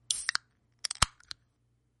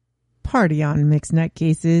Party on, Mixed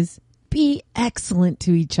Nutcases. Be excellent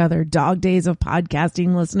to each other, dog days of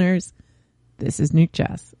podcasting listeners. This is Nuke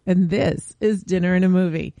Jess, and this is Dinner and a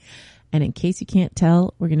Movie. And in case you can't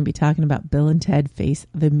tell, we're going to be talking about Bill and Ted Face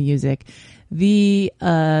the Music. The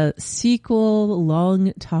sequel,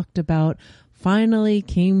 long talked about, finally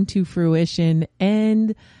came to fruition,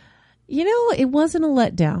 and you know, it wasn't a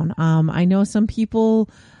letdown. I know some people,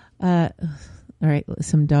 all right,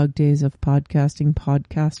 some dog days of podcasting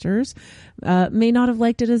podcasters may not have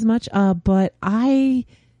liked it as much, but I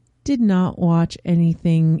did not watch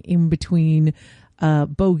anything in between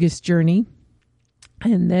Bogus Journey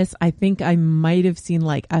and this. I think I might have seen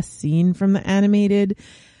like a scene from the animated.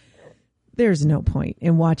 There's no point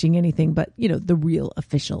in watching anything but, you know, the real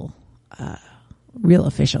official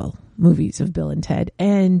movies of Bill and Ted.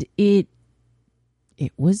 And it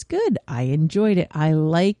was good. I enjoyed it. I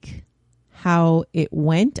like how it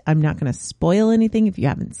went. I'm not going to spoil anything. If you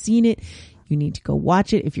haven't seen it, you need to go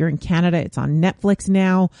watch it. If you're in Canada, it's on Netflix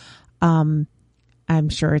now. I'm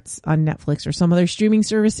sure it's on Netflix or some other streaming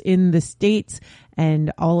service in the States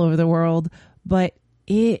and all over the world. But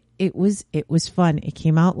it was fun. It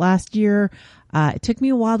came out last year. It took me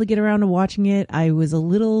a while to get around to watching it. I was a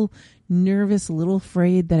little nervous, a little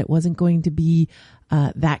afraid that it wasn't going to be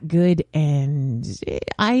that good, and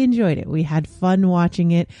I enjoyed it. We had fun watching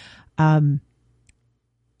it.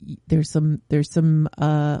 There's some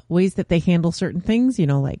ways that they handle certain things, you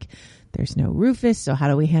know, like there's no Rufus. So how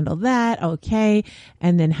do we handle that? Okay.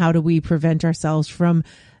 And then how do we prevent ourselves from,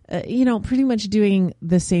 pretty much doing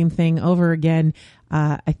the same thing over again?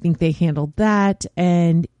 I think they handled that,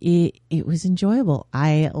 and it was enjoyable.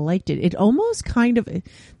 I liked it. It almost kind of,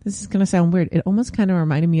 this is going to sound weird, it almost kind of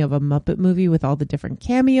reminded me of a Muppet movie with all the different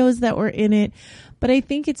cameos that were in it. But I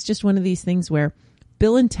think it's just one of these things where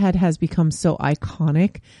Bill and Ted has become so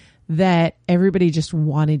iconic that everybody just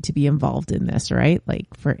wanted to be involved in this, right? Like,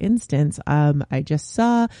 for instance, I just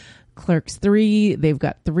saw Clerks 3. They've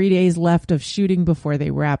got 3 days left of shooting before they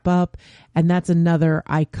wrap up. And that's another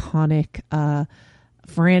iconic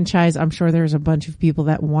franchise. I'm sure there's a bunch of people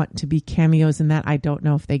that want to be cameos in that. I don't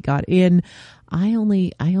know if they got in. I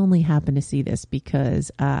only happen to see this because,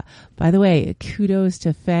 by the way, kudos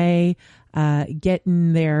to Faye,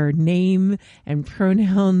 getting their name and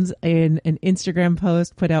pronouns in an Instagram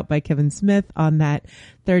post put out by Kevin Smith on that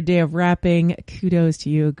third day of wrapping. Kudos to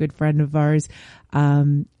you, a good friend of ours.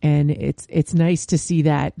 And it's nice to see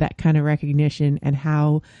that kind of recognition and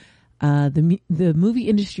how the movie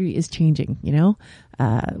industry is changing, you know,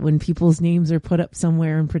 when people's names are put up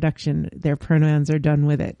somewhere in production, their pronouns are done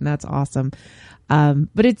with it. And that's awesome.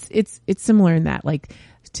 But it's similar in that, like,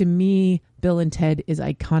 to me, Bill and Ted is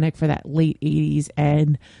iconic for that late 80s,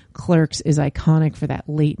 and Clerks is iconic for that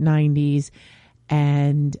late 90s.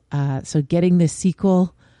 And, so getting this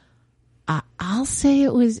sequel, I'll say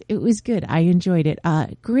it was good. I enjoyed it.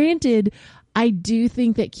 Granted, I do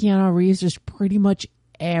think that Keanu Reeves is pretty much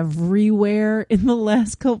everywhere in the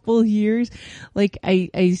last couple of years. Like,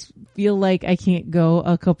 I feel like I can't go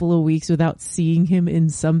a couple of weeks without seeing him in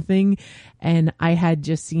something. And I had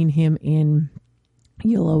just seen him in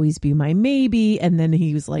You'll Always Be My Maybe, and then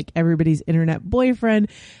he was like everybody's internet boyfriend,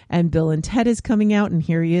 and Bill and Ted is coming out, and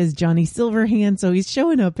here he is, Johnny Silverhand. So he's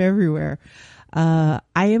showing up everywhere. I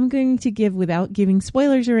am going to give, without giving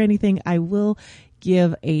spoilers or anything, I will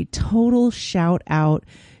give a total shout out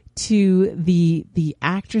to the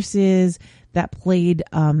actresses that played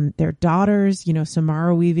their daughters, you know,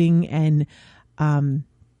 Samara Weaving and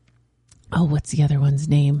what's the other one's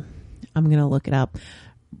name? I'm going to look it up.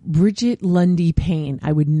 Bridget Lundy Payne.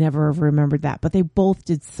 I would never have remembered that, but they both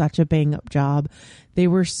did such a bang up job. They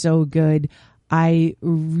were so good. I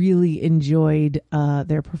really enjoyed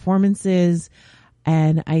their performances,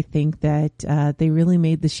 and I think that they really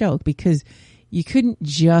made the show, because you couldn't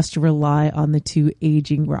just rely on the two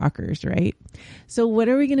aging rockers, right? So what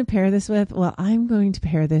are we going to pair this with? Well, I'm going to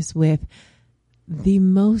pair this with the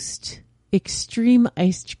most extreme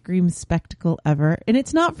ice cream spectacle ever. And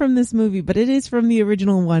it's not from this movie, but it is from the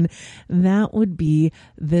original one. That would be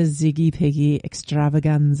the Ziggy Piggy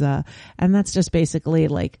Extravaganza. And that's just basically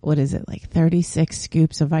like, what is it? Like 36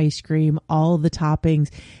 scoops of ice cream, all the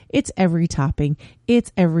toppings. It's every topping.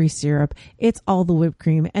 It's every syrup. It's all the whipped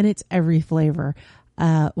cream, and it's every flavor.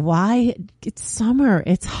 Why? It's summer.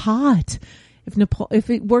 It's hot. If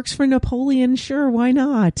it works for Napoleon, sure, why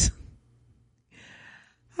not?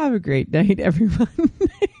 Have a great night, everyone.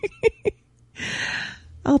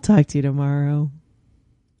 I'll talk to you tomorrow.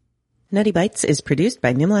 Nutty Bites is produced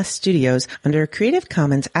by Nimlas Studios under a Creative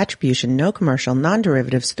Commons Attribution No Commercial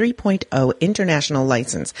Non-Derivatives 3.0 International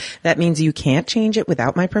License. That means you can't change it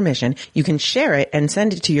without my permission. You can share it and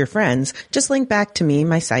send it to your friends. Just link back to me,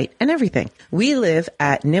 my site, and everything. We live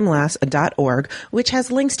at nimlas.org, which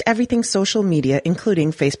has links to everything social media,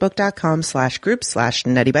 including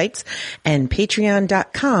facebook.com/group/nuttybites and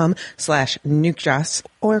patreon.com/nukejoss,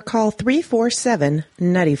 or call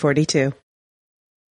 347-NUTTY42.